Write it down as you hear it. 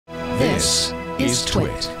This is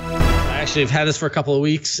TWiT. I actually have had this for a couple of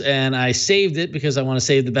weeks, and I saved it because I want to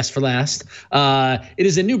save the best for last. It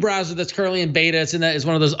is a new browser that's currently in beta. It's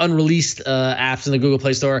one of those unreleased apps in the Google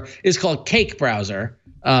Play Store. It's called Cake Browser,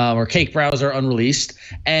 or Cake Browser Unreleased.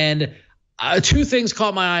 And two things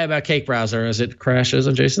caught my eye about Cake Browser as it crashes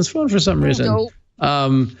on Jason's phone for some reason.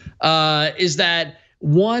 Is that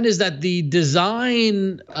one is that the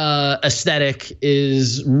design aesthetic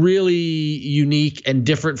is really unique and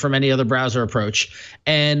different from any other browser approach.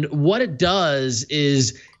 And what it does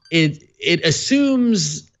is it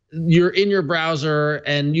assumes you're in your browser,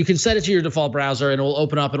 and you can set it to your default browser and it will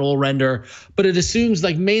open up and it will render. But it assumes,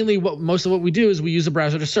 like, mainly most of what we do is we use a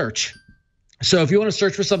browser to search. So if you want to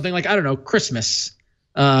search for something like, I don't know, Christmas,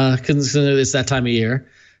 because it's that time of year.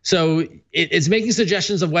 So it's making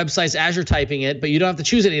suggestions of websites as you're typing it, but you don't have to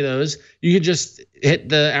choose any of those. You can just hit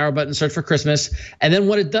the arrow button, search for Christmas. And then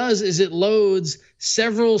what it does is it loads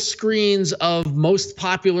several screens of most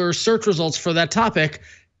popular search results for that topic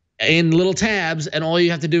in little tabs. And all you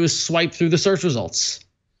have to do is swipe through the search results,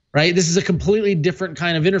 right? This is a completely different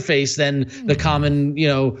kind of interface than the common,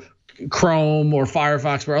 Chrome or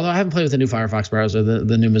Firefox, although I haven't played with the new Firefox browser,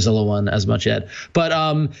 the new Mozilla one, as much yet. But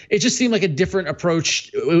it just seemed like a different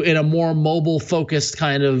approach in a more mobile focused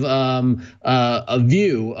kind of a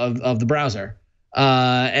view of the browser.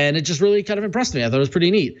 And it just really kind of impressed me. I thought it was pretty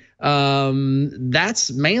neat.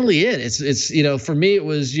 That's mainly it. It's for me, it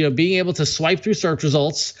was being able to swipe through search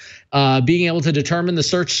results, being able to determine the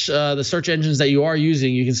search engines that you are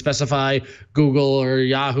using. You can specify Google or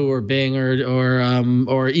Yahoo or Bing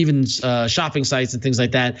or even shopping sites and things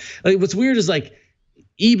like that. Like, what's weird is, like,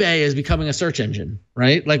 eBay is becoming a search engine,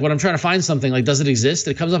 right? Like, when I'm trying to find something, like, does it exist?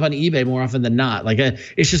 It comes up on eBay more often than not. Like,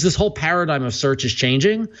 it's just this whole paradigm of search is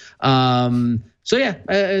changing. So yeah,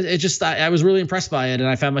 I was really impressed by it, and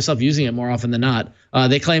I found myself using it more often than not.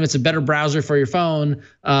 They claim it's a better browser for your phone.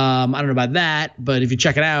 I don't know about that, but if you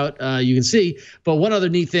check it out, you can see. But one other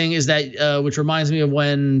neat thing is that, which reminds me of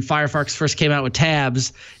when Firefox first came out with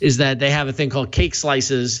tabs, is that they have a thing called Cake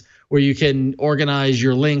Slices, where you can organize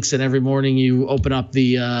your links, and every morning you open up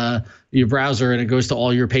the your browser and it goes to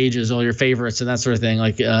all your pages, all your favorites, and that sort of thing.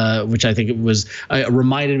 Like, which I think it was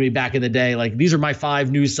reminded me back in the day. Like, these are my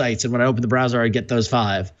 5 news sites, and when I open the browser, I get those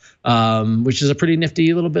 5, which is a pretty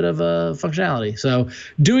nifty little bit of functionality. So,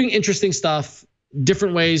 doing interesting stuff,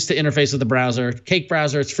 different ways to interface with the browser. Cake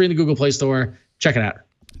Browser. It's free in the Google Play Store. Check it out.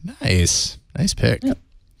 Nice pick. Yep.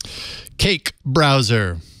 Cake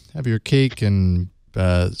Browser. Have your cake and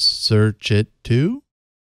search it too.